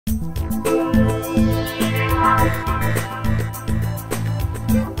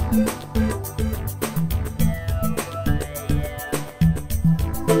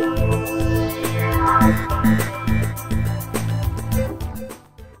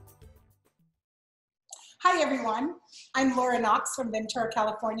Hi everyone, I'm Laura Knox from Ventura,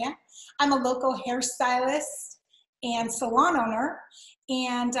 California. I'm a local hairstylist and salon owner,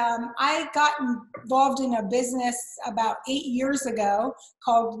 and I got involved in a business about 8 years ago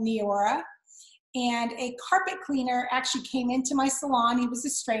called Neora, and a carpet cleaner actually came into my salon. He was a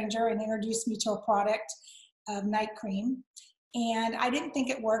stranger and introduced me to a product of night cream, and I didn't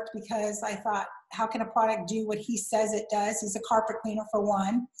think it worked because I thought, how can a product do what he says it does? He's a carpet cleaner for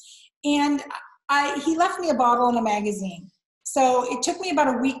one, and he left me a bottle and a magazine. So it took me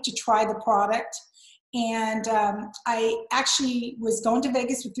about a week to try the product. And I actually was going to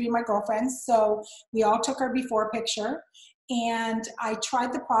Vegas with 3 of my girlfriends. So we all took our before picture. And I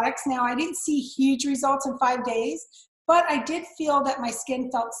tried the products. Now, I didn't see huge results in 5 days, but I did feel that my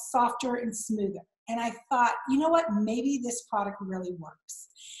skin felt softer and smoother. And I thought, you know what, maybe this product really works.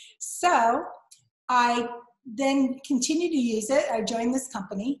 So I then continued to use it. I joined this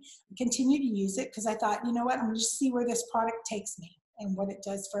company, continued to use it because I thought, you know what, I'm going to just see where this product takes me and what it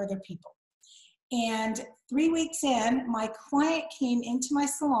does for other people. And 3 weeks in, my client came into my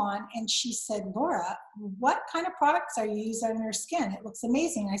salon and she said, Laura, what kind of products are you using on your skin? It looks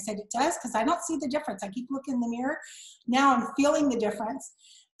amazing. I said, it does, because I don't see the difference. I keep looking in the mirror. Now I'm feeling the difference.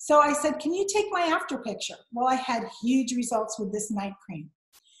 So I said, can you take my after picture? Well, I had huge results with this night cream.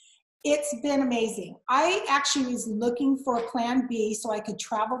 It's been amazing. I actually was looking for a plan B so I could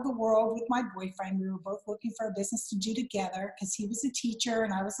travel the world with my boyfriend. We were both looking for a business to do together because he was a teacher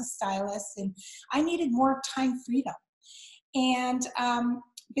and I was a stylist, and I needed more time freedom. And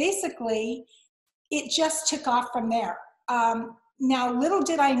basically, it just took off from there. Now, little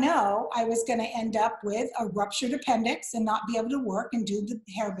did I know I was going to end up with a ruptured appendix and not be able to work and do the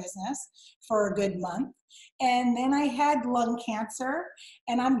hair business for a good month. And then I had lung cancer,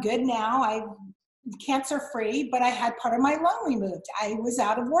 and I'm good now. I'm cancer-free, but I had part of my lung removed. I was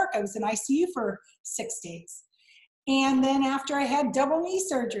out of work. I was in ICU for 6 days. And then after I had double knee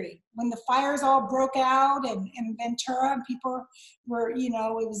surgery, when the fires all broke out in Ventura, and people were, you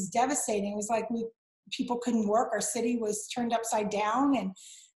know, it was devastating. It was like people couldn't work. Our city was turned upside down.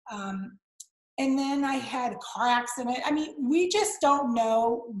 And then I had a car accident. I mean, we just don't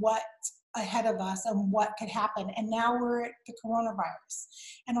know what ahead of us and what could happen. And now we're at the coronavirus.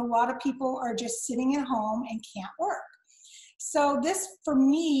 And a lot of people are just sitting at home and can't work. So this, for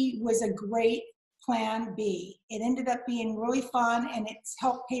me, was a great plan B. It ended up being really fun, and it's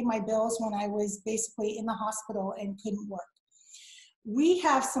helped pay my bills when I was basically in the hospital and couldn't work. We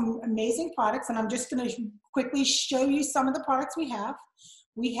have some amazing products, and I'm just going to quickly show you some of the products we have.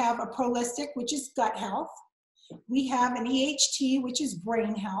 We have a Prolistic, which is gut health. We have an EHT, which is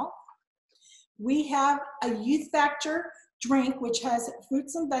brain health. We have a Youth Factor drink, which has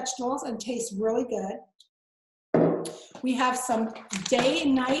fruits and vegetables and tastes really good. We have some day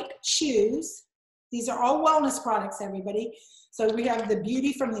and night shoes. These are all wellness products, everybody. So we have the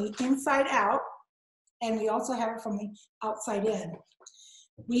beauty from the inside out, and we also have it from the outside in.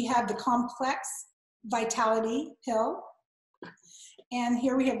 We have the Complex Vitality Pill. And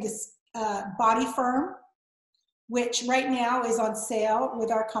here we have this Body Firm, which right now is on sale with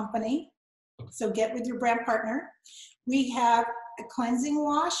our company. So get with your brand partner. We have a cleansing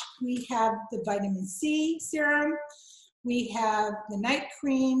wash. We have the vitamin C serum. We have the night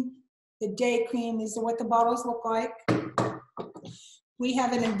cream, the day cream. These are what the bottles look like. We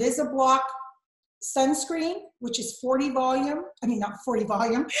have an Invisiblock sunscreen, which is 40 volume. I mean, not 40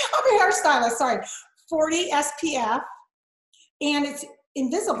 volume. I'm a hairstylist, sorry. 40 SPF. And it's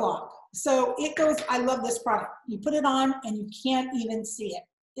Invisiblock. So it goes, I love this product. You put it on and you can't even see it.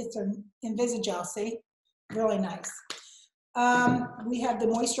 It's an Invisigel, see? Really nice. We have the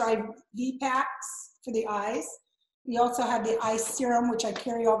Moisturize V packs for the eyes. We also have the eye serum, which I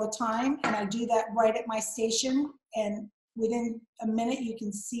carry all the time, and I do that right at my station, and within a minute you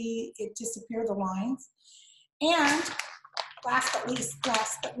can see it disappear, the lines. And last but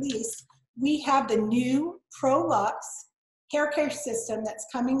least, we have the new ProLux hair care system that's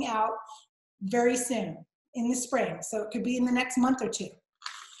coming out very soon in the spring. So it could be in the next month or 2.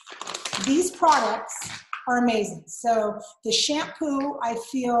 These products are amazing. So the shampoo, I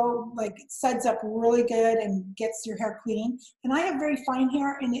feel like it suds up really good and gets your hair clean. And I have very fine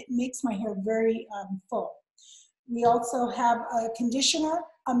hair, and it makes my hair very full. We also have a conditioner,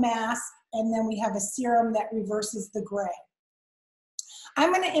 a mask, and then we have a serum that reverses the gray.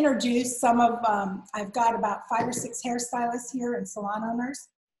 I'm going to introduce some of, I've got about 5 or 6 hairstylists here and salon owners.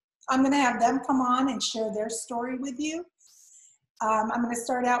 I'm going to have them come on and share their story with you. I'm going to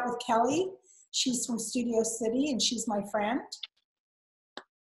start out with Kelly. She's from Studio City, and she's my friend.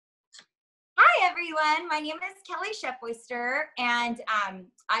 Hi, everyone. My name is Kelly Schoephoerster, and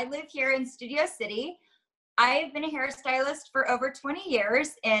I live here in Studio City. I've been a hairstylist for over 20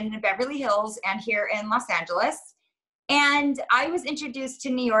 years in Beverly Hills and here in Los Angeles. And I was introduced to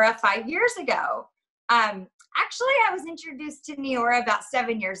Neora 5 years ago. Actually, I was introduced to Neora about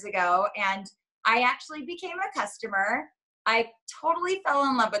 7 years ago, and I actually became a customer. I totally fell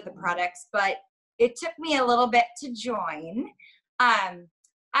in love with the products, but it took me a little bit to join.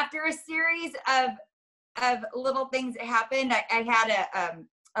 After a series of little things that happened, I had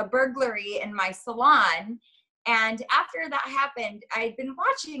a burglary in my salon. And after that happened, I'd been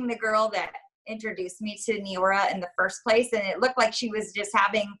watching the girl that introduced me to Neora in the first place, and it looked like she was just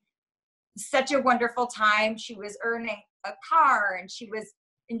having such a wonderful time. She was earning a car and she was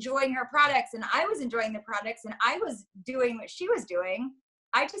enjoying her products, and I was enjoying the products, and I was doing what she was doing.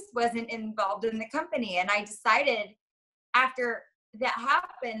 I just wasn't involved in the company. And I decided after that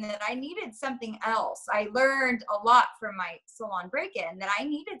happened that I needed something else. I learned a lot from my salon break-in that I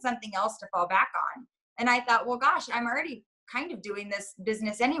needed something else to fall back on. And I thought, well, gosh, I'm already kind of doing this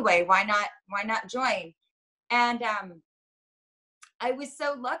business anyway. Why not join? And I was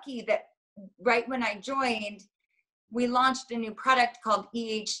so lucky that right when I joined, we launched a new product called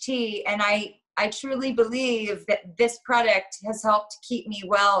EHT. And I truly believe that this product has helped keep me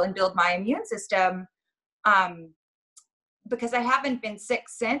well and build my immune system, because I haven't been sick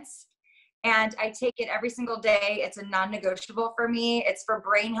since. And I take it every single day. It's a non-negotiable for me. It's for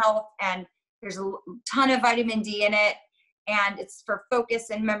brain health, and there's a ton of vitamin D in it, and it's for focus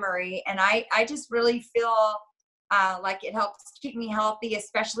and memory. And I just really feel like it helps keep me healthy,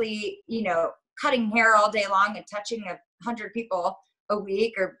 especially, cutting hair all day long and touching 100 people a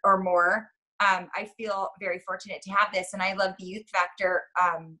week or more. I feel very fortunate to have this, and I love the Youth Factor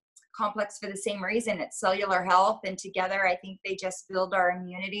complex for the same reason. It's cellular health, and together I think they just build our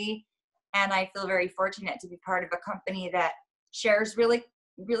immunity. And I feel very fortunate to be part of a company that shares really,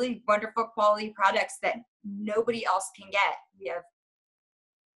 really wonderful quality products that nobody else can get. We have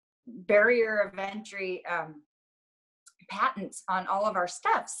barrier of entry patents on all of our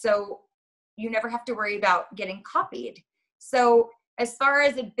stuff, so you never have to worry about getting copied. So as far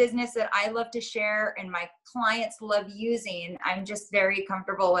as a business that I love to share and my clients love using, I'm just very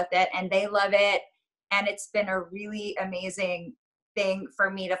comfortable with it, and they love it. And it's been a really amazing thing for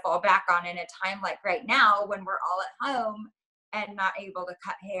me to fall back on in a time like right now when we're all at home and not able to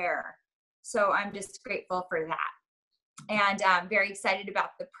cut hair. So I'm just grateful for that. And I'm very excited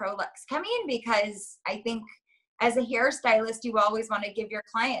about the ProLux coming, because I think as a hairstylist, you always want to give your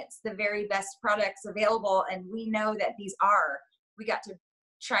clients the very best products available. And we know that these are. We got to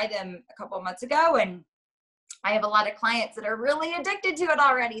try them a couple of months ago, and I have a lot of clients that are really addicted to it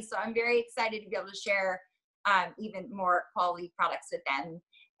already. So I'm very excited to be able to share even more quality products with them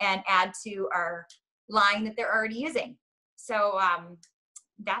and add to our line that they're already using. So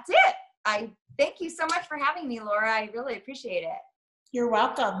that's it. I thank you so much for having me, Laura. I really appreciate it. You're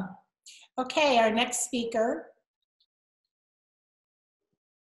welcome. Okay, our next speaker,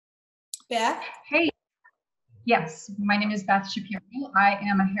 Beth. Hey. Yes, my name is Beth Shapiro. I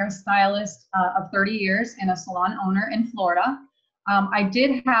am a hairstylist of 30 years and a salon owner in Florida. I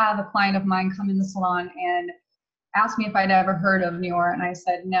did have a client of mine come in the salon and asked me if I'd ever heard of Neora, and I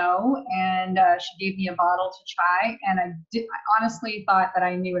said no, and she gave me a bottle to try, and I honestly thought that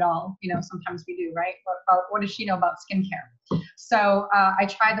I knew it all. Sometimes we do, right? What does she know about skincare? So I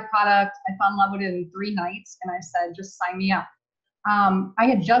tried the product, I fell in love with it in 3 nights, and I said, just sign me up. I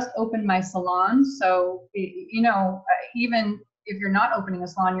had just opened my salon, so even if you're not opening a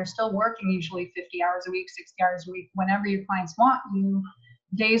salon, you're still working usually 50 hours a week, 60 hours a week, whenever your clients want you.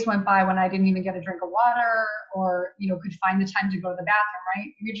 Days went by when I didn't even get a drink of water, or could find the time to go to the bathroom.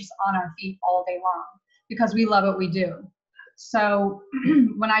 Right? We're just on our feet all day long because we love what we do. So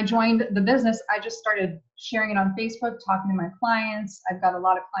when I joined the business, I just started sharing it on Facebook, talking to my clients. I've got a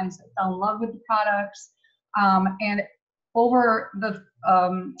lot of clients that fell in love with the products, and over the,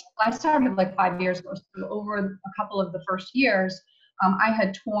 I started like 5 years ago, so over a couple of the first years, I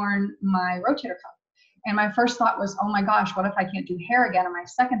had torn my rotator cuff. And my first thought was, oh my gosh, what if I can't do hair again? And my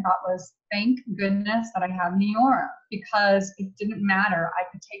second thought was, thank goodness that I have Neora, because it didn't matter. I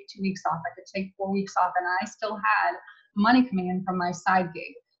could take 2 weeks off, I could take 4 weeks off, and I still had money coming in from my side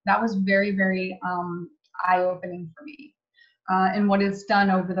gig. That was very, very eye-opening for me. And what it's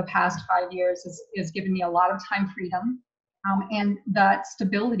done over the past 5 years is given me a lot of time freedom. And that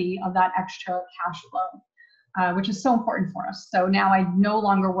stability of that extra cash flow, which is so important for us. So now I no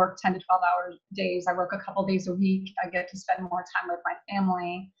longer work 10 to 12 hour days. I work a couple days a week. I get to spend more time with my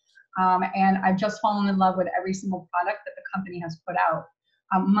family. And I've just fallen in love with every single product that the company has put out.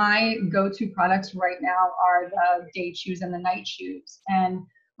 My go-to products right now are the day shoes and the night shoes. And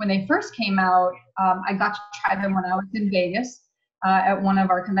when they first came out, I got to try them when I was in Vegas at one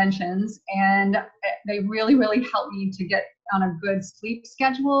of our conventions, and they really, really helped me to get on a good sleep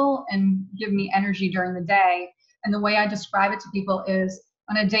schedule and give me energy during the day. And the way I describe it to people is,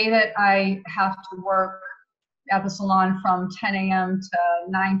 on a day that I have to work at the salon from 10 a.m. to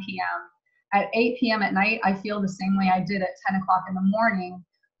 9 p.m., at 8 p.m. at night, I feel the same way I did at 10 o'clock in the morning.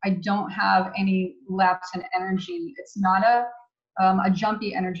 I don't have any lapse in energy. It's not a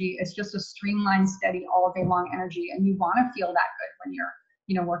jumpy energy. It's just a streamlined, steady, all day long energy. And you want to feel that good when you're,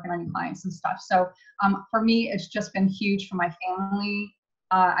 you know, working on your clients and stuff. So for me, it's just been huge for my family.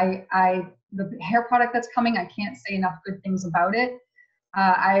 The hair product that's coming, I can't say enough good things about it.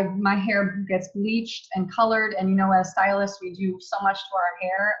 My hair gets bleached and colored, and you know, as stylists, we do so much to our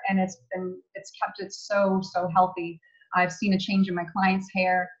hair, and it's kept it so healthy. I've seen a change in my clients'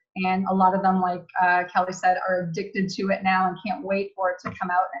 hair, and a lot of them, like Kelly said, are addicted to it now and can't wait for it to come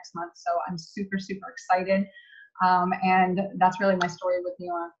out next month. So I'm super excited, and that's really my story with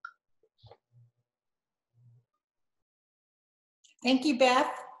Neora. Thank you,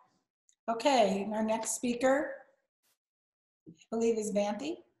 Beth. Okay, our next speaker, I believe, is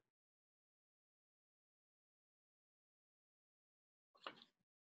Vanthy.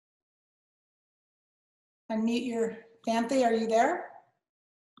 Unmute your, Vanthy, are you there?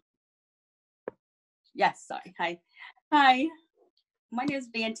 Yes, sorry. Hi. My name is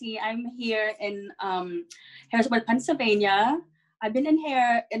Vanthy. I'm here in Harrisburg, Pennsylvania. I've been in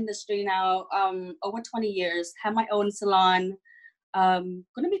hair industry now over 20 years. Have my own salon. Going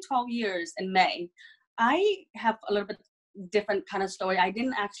to be 12 years in May. I have a little bit different kind of story. I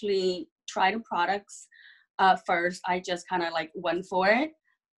didn't actually try the products first. I just kind of like went for it.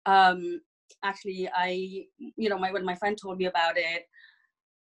 Actually, when my friend told me about it,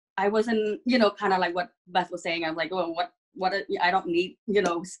 I wasn't, kind of like what Beth was saying. I'm like, well, I don't need,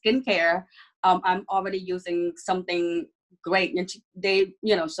 skincare. I'm already using something great. And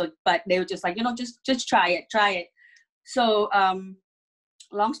but they were just like, just try it. So,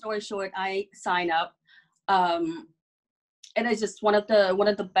 long story short, I signed up. And it's just one of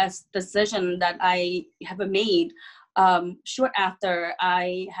the best decisions that I have made. Short after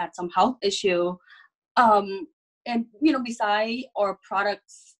I had some health issue, and beside our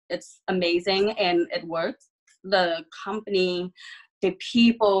products, it's amazing and it works. The company, the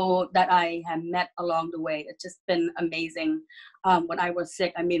people that I have met along the way, it's just been amazing. When I was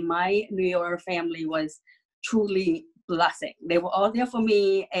sick, I mean, my New York family was truly blessing. They were all there for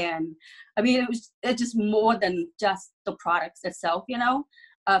me, and I mean, it's just more than just the products itself,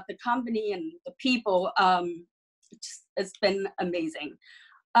 the company and the people. It's been amazing.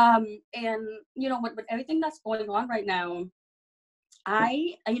 And with everything that's going on right now,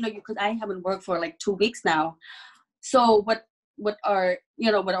 because I haven't worked for like 2 weeks now. So with our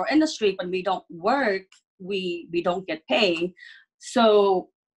industry, when we don't work, we don't get paid. So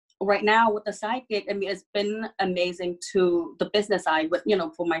right now with the side gig, I mean, it's been amazing to the business side, with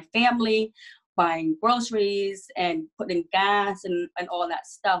for my family, buying groceries and putting gas and all that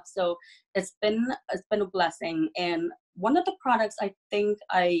stuff. So it's been a blessing. And one of the products I think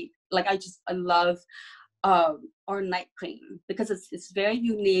I love our night cream, because it's very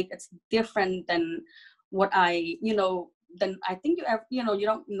unique. It's different than what than I think you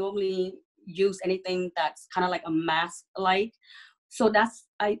don't normally use anything that's kind of like a mask like. So that's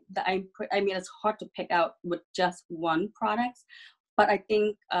I mean, it's hard to pick out with just one product, but I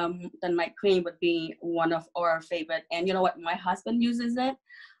think the night cream would be one of our favorite. And you know what? My husband uses it.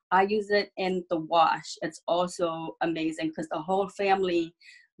 I use it in the wash. It's also amazing because the whole family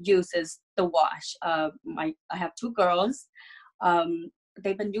uses the wash. I have 2 girls.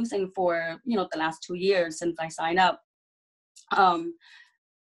 They've been using for the last 2 years since I signed up.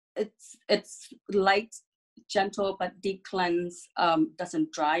 It's light, gentle, but deep cleanse,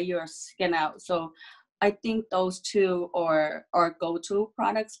 doesn't dry your skin out. So I think those 2 are our go-to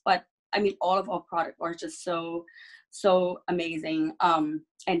products. But I mean, all of our products are just so amazing.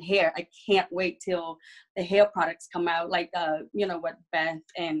 And hair, I can't wait till the hair products come out, like what Beth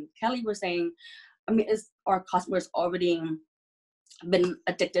and Kelly were saying. I mean, our customers already been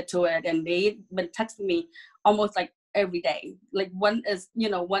addicted to it, and they've been texting me almost like every day, like when is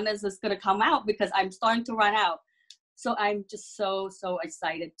this gonna come out, because I'm starting to run out. So I'm just so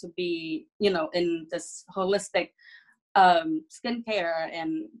excited to be in this holistic skincare.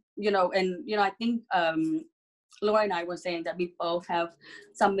 And I think Laura and I were saying that we both have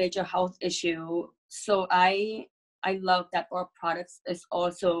some major health issue. So I love that our products is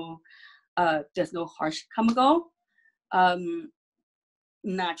also there's no harsh chemical,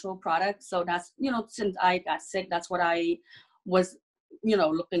 natural products. So that's since I got sick, that's what I was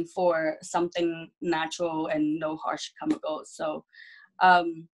looking for something natural and no harsh chemicals. So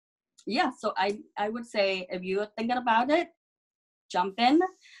yeah, so I would say if you're thinking about it, jump in.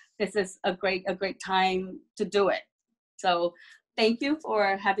 This is a great time to do it. So thank you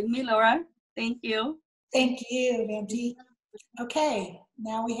for having me, Laura. Thank you. Thank you, Vanthy. Okay,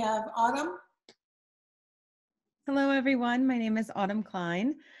 now we have Autumn. Hello, everyone. My name is Autumn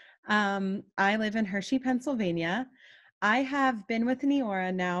Kline. I live in Hershey, Pennsylvania. I have been with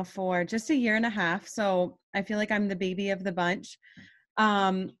Neora now for just a year and a half, so I feel like I'm the baby of the bunch.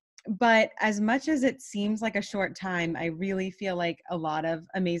 But as much as it seems like a short time, I really feel like a lot of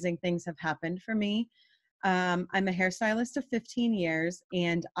amazing things have happened for me. I'm a hairstylist of 15 years,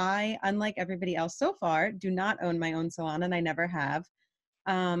 and I, unlike everybody else so far, do not own my own salon, and I never have.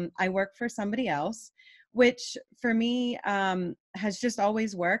 I work for somebody else, which for me has just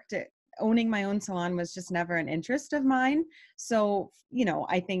always worked. Owning my own salon was just never an interest of mine. So,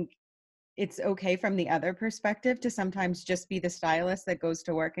 I think it's okay from the other perspective to sometimes just be the stylist that goes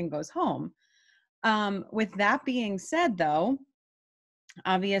to work and goes home. With that being said, though,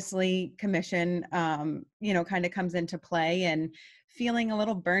 obviously commission, kind of comes into play, and feeling a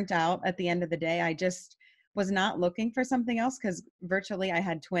little burnt out at the end of the day. I just was not looking for something else because virtually I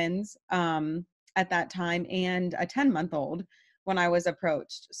had twins at that time and a 10-month-old when I was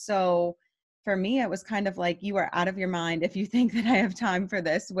approached. So for me, it was kind of like, you are out of your mind if you think that I have time for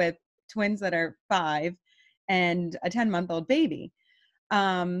this with twins that are 5 and a 10-month-old baby.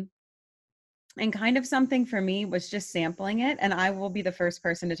 And kind of something for me was just sampling it. And I will be the first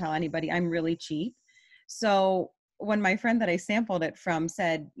person to tell anybody I'm really cheap. So when my friend that I sampled it from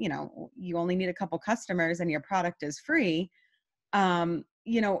said, you only need a couple customers and your product is free,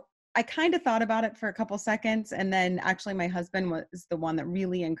 I kind of thought about it for a couple seconds. And then actually my husband was the one that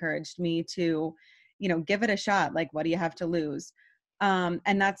really encouraged me to, give it a shot. Like, what do you have to lose?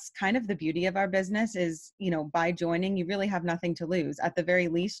 And that's kind of the beauty of our business is, by joining, you really have nothing to lose. At the very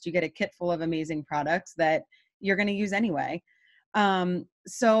least, you get a kit full of amazing products that you're going to use anyway.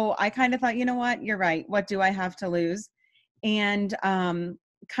 So I kind of thought, you know what, you're right. What do I have to lose? And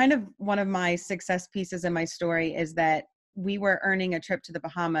kind of one of my success pieces in my story is that we were earning a trip to the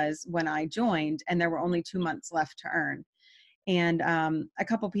Bahamas when I joined, and there were only 2 months left to earn. And a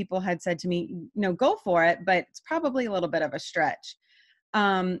couple people had said to me, go for it, but it's probably a little bit of a stretch.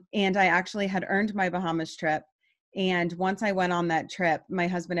 And I actually had earned my Bahamas trip. And once I went on that trip, my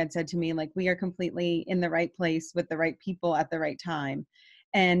husband had said to me, like, we are completely in the right place with the right people at the right time.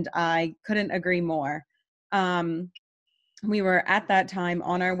 And I couldn't agree more. We were at that time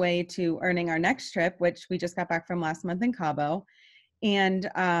on our way to earning our next trip, which we just got back from last month in Cabo. And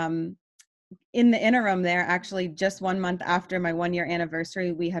in the interim there, actually just 1 month after my 1-year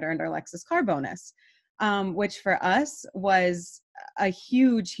anniversary, we had earned our Lexus car bonus, which for us was a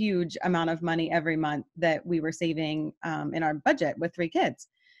huge, huge amount of money every month that we were saving in our budget with 3 kids.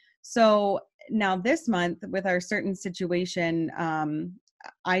 So now this month with our certain situation,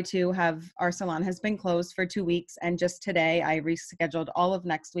 I too our salon has been closed for 2 weeks. And just today I rescheduled all of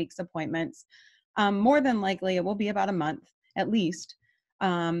next week's appointments. More than likely it will be about a month at least.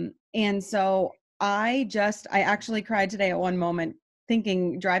 And so I actually cried today at one moment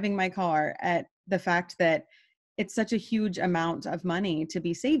driving my car at the fact that it's such a huge amount of money to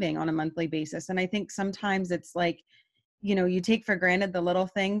be saving on a monthly basis. And I think sometimes it's like, you take for granted the little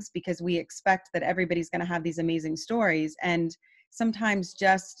things because we expect that everybody's going to have these amazing stories. And sometimes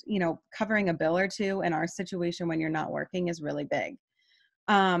just, covering a bill or two in our situation when you're not working is really big.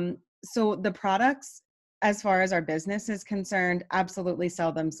 So the products, as far as our business is concerned, absolutely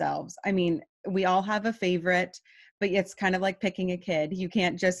sell themselves. I mean, we all have a favorite, but it's kind of like picking a kid. You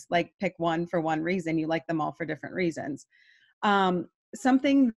can't just like pick one for one reason. You like them all for different reasons.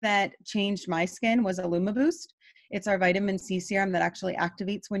 Something that changed my skin was IllumiBoost. It's our vitamin C serum that actually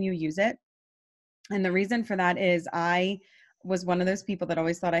activates when you use it. And the reason for that is I was one of those people that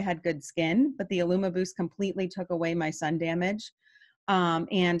always thought I had good skin, but the IllumiBoost completely took away my sun damage.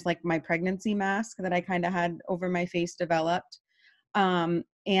 And like my pregnancy mask that I kind of had over my face developed.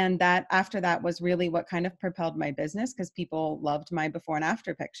 And that after that was really what kind of propelled my business because people loved my before and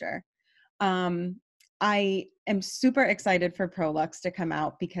after picture. I am super excited for ProLux to come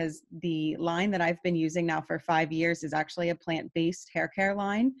out because the line that I've been using now for 5 years is actually a plant-based hair care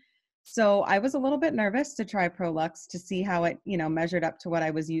line. So I was a little bit nervous to try ProLux to see how it, measured up to what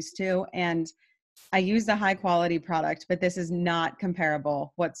I was used to. And I used a high quality product, but this is not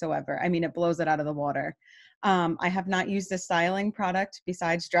comparable whatsoever. I mean, it blows it out of the water. I have not used a styling product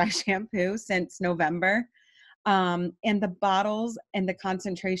besides dry shampoo since November. And the bottles and the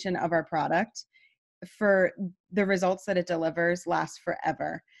concentration of our product for the results that it delivers last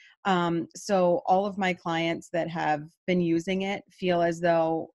forever. So all of my clients that have been using it feel as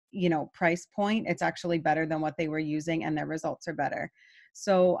though, you know, price point, it's actually better than what they were using and their results are better.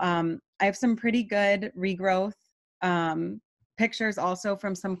 So I have some pretty good regrowth pictures also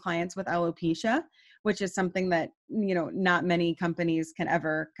from some clients with alopecia, which is something that, you know, not many companies can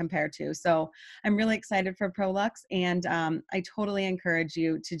ever compare to. So I'm really excited for Prolux, and I totally encourage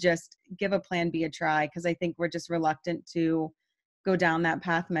you to just give a Plan B a try, because I think we're just reluctant to go down that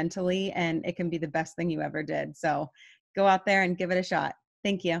path mentally, and it can be the best thing you ever did. So go out there and give it a shot.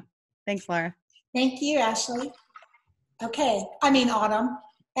 Thank you. Thanks, Laura. Thank you, Ashley. Okay, I mean Autumn.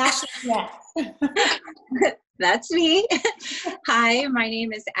 Ashley, yeah. That's me. Hi, my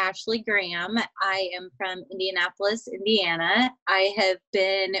name is Ashley Graham. I am from Indianapolis, Indiana. I have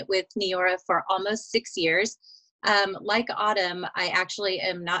been with Neora for almost 6 years. Like Autumn, I actually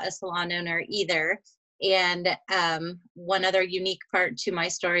am not a salon owner either. And one other unique part to my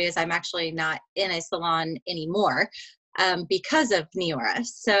story is I'm actually not in a salon anymore because of Neora.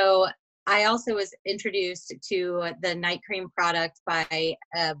 So I also was introduced to the night cream product by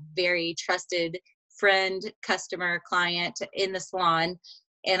a very trusted friend, customer, client in the salon.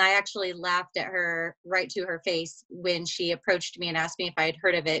 And I actually laughed at her right to her face when she approached me and asked me if I had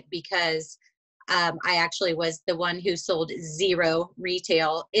heard of it, because I actually was the one who sold 0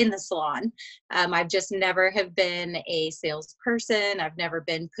 retail in the salon. I've just never have been a salesperson. I've never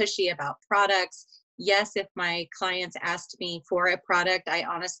been pushy about products. Yes, if my clients asked me for a product, I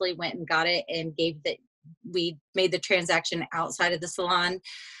honestly went and got it and we made the transaction outside of the salon,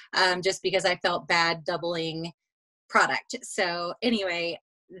 just because I felt bad doubling product. So anyway,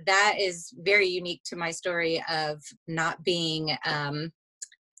 that is very unique to my story of not being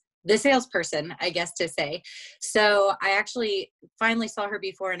the salesperson, I guess to say. So I actually finally saw her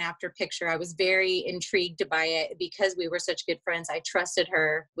before and after picture. I was very intrigued by it because we were such good friends. I trusted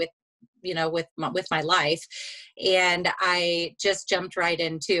her with my life. And I just jumped right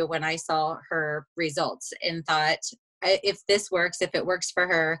into when I saw her results and thought, if this works, if it works for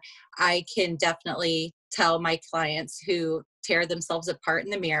her, I can definitely tell my clients who tear themselves apart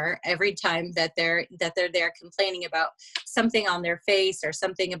in the mirror every time that they're there complaining about something on their face or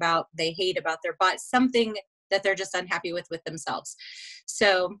something about they hate about their body, something that they're just unhappy with themselves.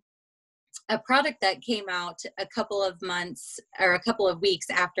 So a product that came out a couple of months or a couple of weeks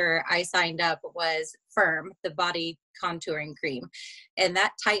after I signed up was Firm, the body contouring cream. And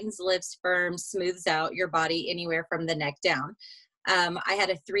that tightens, lifts, firms, smooths out your body anywhere from the neck down. I had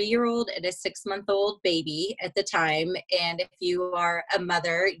a 3-year-old and a 6-month-old baby at the time. And if you are a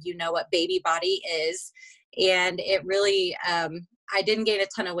mother, you know what baby body is. And it really, I didn't gain a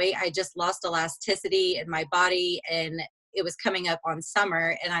ton of weight. I just lost elasticity in my body, and it was coming up on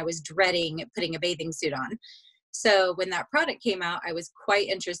summer and I was dreading putting a bathing suit on. So when that product came out, I was quite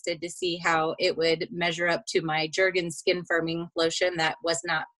interested to see how it would measure up to my Jergens skin firming lotion that was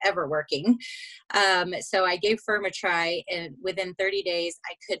not ever working. So I gave Firm a try, and within 30 days,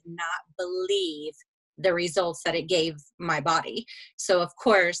 I could not believe the results that it gave my body. So of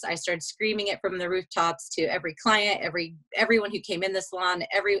course I started screaming it from the rooftops to every client, everyone who came in the salon,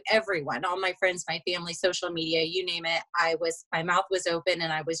 everyone, all my friends, my family, social media, you name it. My mouth was open,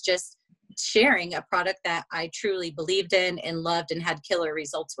 and I was just sharing a product that I truly believed in and loved and had killer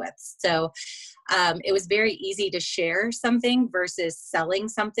results with. So it was very easy to share something versus selling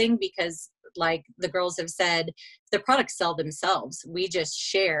something, because like the girls have said, the products sell themselves. We just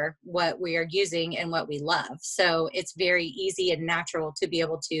share what we are using and what we love. So it's very easy and natural to be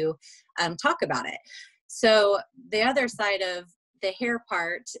able to talk about it. So the other side of the hair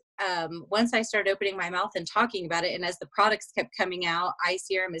part, once I started opening my mouth and talking about it, and as the products kept coming out, eye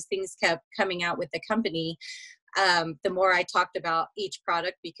serum, as things kept coming out with the company, the more I talked about each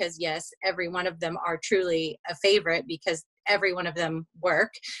product, because yes, every one of them are truly a favorite because every one of them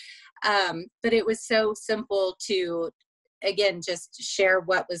work. But it was so simple to, again, just share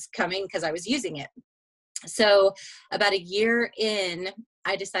what was coming because I was using it. So about a year in,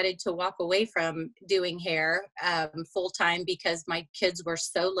 I decided to walk away from doing hair full time because my kids were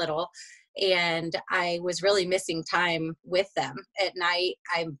so little and I was really missing time with them. At night,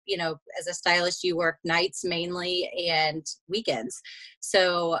 as a stylist, you work nights mainly and weekends.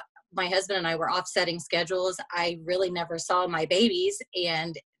 So my husband and I were offsetting schedules. I really never saw my babies,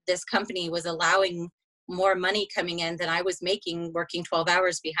 and this company was allowing more money coming in than I was making working 12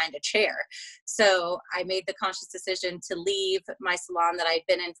 hours behind a chair. So I made the conscious decision to leave my salon that I'd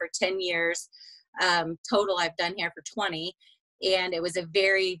been in for 10 years. Total, I've done hair for 20. And it was a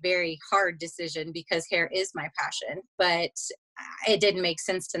very, very hard decision because hair is my passion. But it didn't make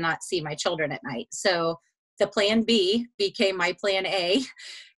sense to not see my children at night. So the plan B became my plan A.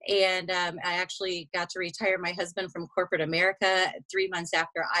 And I actually got to retire my husband from corporate America 3 months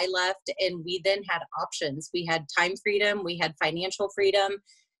after I left. And we then had options. We had time freedom, we had financial freedom,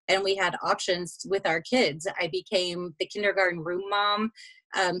 and we had options with our kids. I became the kindergarten room mom,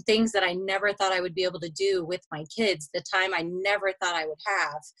 things that I never thought I would be able to do with my kids, the time I never thought I would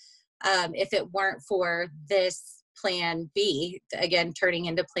have, if it weren't for this plan B, again, turning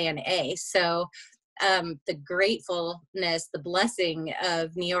into plan A. So the gratefulness, the blessing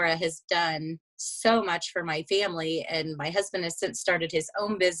of Neora has done so much for my family, and my husband has since started his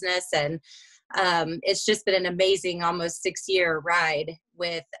own business, and it's just been an amazing almost 6-year ride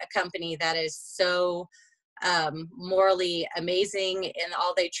with a company that is so morally amazing, and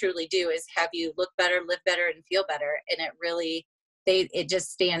all they truly do is have you look better, live better, and feel better. And it really, it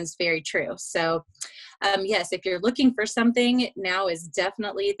just stands very true. So yes, if you're looking for something, now is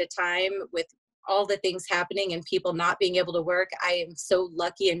definitely the time. With all the things happening and people not being able to work, I am so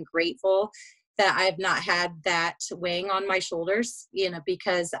lucky and grateful that I've not had that weighing on my shoulders,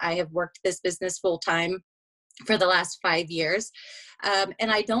 because I have worked this business full time for the last 5 years.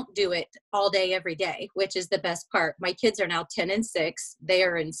 And I don't do it all day, every day, which is the best part. My kids are now 10 and 6. They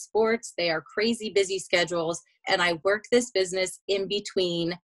are in sports. They are crazy busy schedules. And I work this business in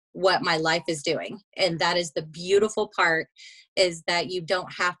between what my life is doing. And that is the beautiful part, is that you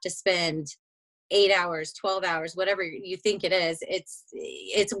don't have to spend 8 hours, 12 hours, whatever you think it is.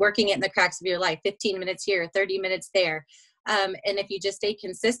 It's working it in the cracks of your life, 15 minutes here, 30 minutes there. And if you just stay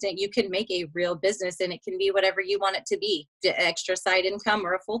consistent, you can make a real business, and it can be whatever you want it to be, extra side income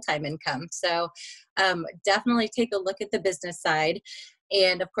or a full-time income. So definitely take a look at the business side.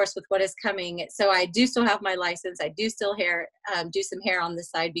 And of course, with what is coming, so I do still have my license. I do still do some hair on the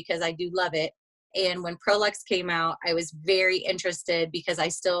side because I do love it. And when ProLux came out, I was very interested because I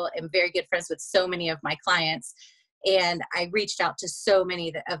still am very good friends with so many of my clients. And I reached out to so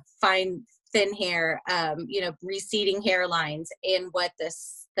many of fine, thin hair, receding hairlines. And what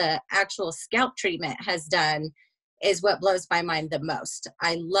the actual scalp treatment has done is what blows my mind the most.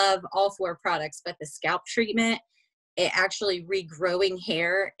 I love all 4 products, but the scalp treatment, it actually regrowing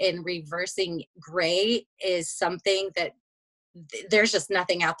hair and reversing gray is something that there's just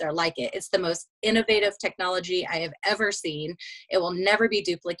nothing out there like it. It's the most innovative technology I have ever seen. It will never be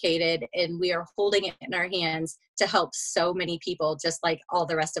duplicated, and we are holding it in our hands to help so many people, just like all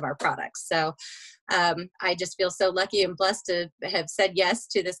the rest of our products. So I just feel so lucky and blessed to have said yes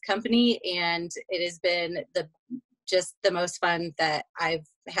to this company, and it has been just the most fun that I've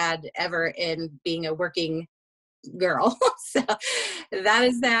had ever in being a working girl. So that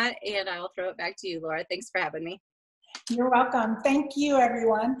is that, and I'll throw it back to you, Laura. Thanks for having me. You're welcome. Thank you,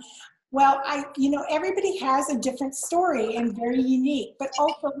 everyone. Well, everybody has a different story and very unique, but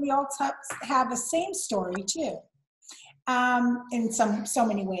also we all have the same story too, in so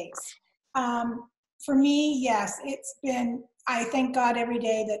many ways. For me, yes, it's been, I thank God every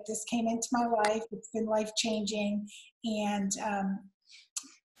day that this came into my life. It's been life-changing. And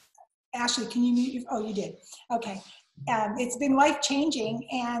Ashley, can you mute? Oh, you did. Okay. It's been life-changing.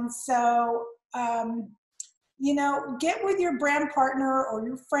 And so, get with your brand partner or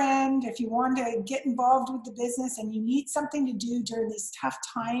your friend if you want to get involved with the business and you need something to do during these tough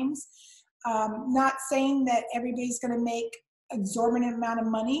times. Not saying that everybody's going to make exorbitant amount of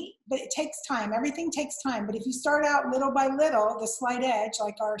money, but it takes time. Everything takes time. But if you start out little by little, the slight edge,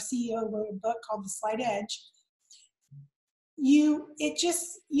 like our CEO wrote a book called The Slight Edge, you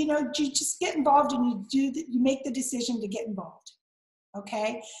just get involved and you make the decision to get involved.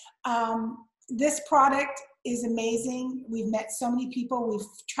 Okay. This product is amazing. We've met so many people. We've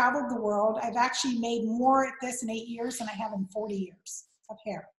traveled the world. I've actually made more at this in 8 years than I have in 40 years of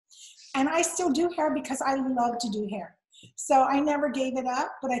hair. And I still do hair because I love to do hair. So I never gave it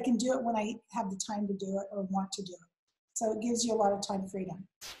up, but I can do it when I have the time to do it or want to do it. So it gives you a lot of time freedom.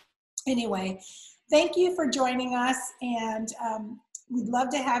 Anyway, thank you for joining us. And we'd love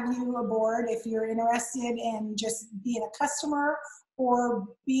to have you aboard if you're interested in just being a customer or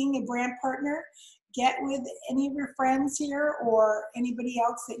being a brand partner. Get with any of your friends here or anybody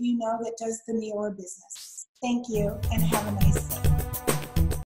else that you know that does the Neora business. Thank you and have a nice day.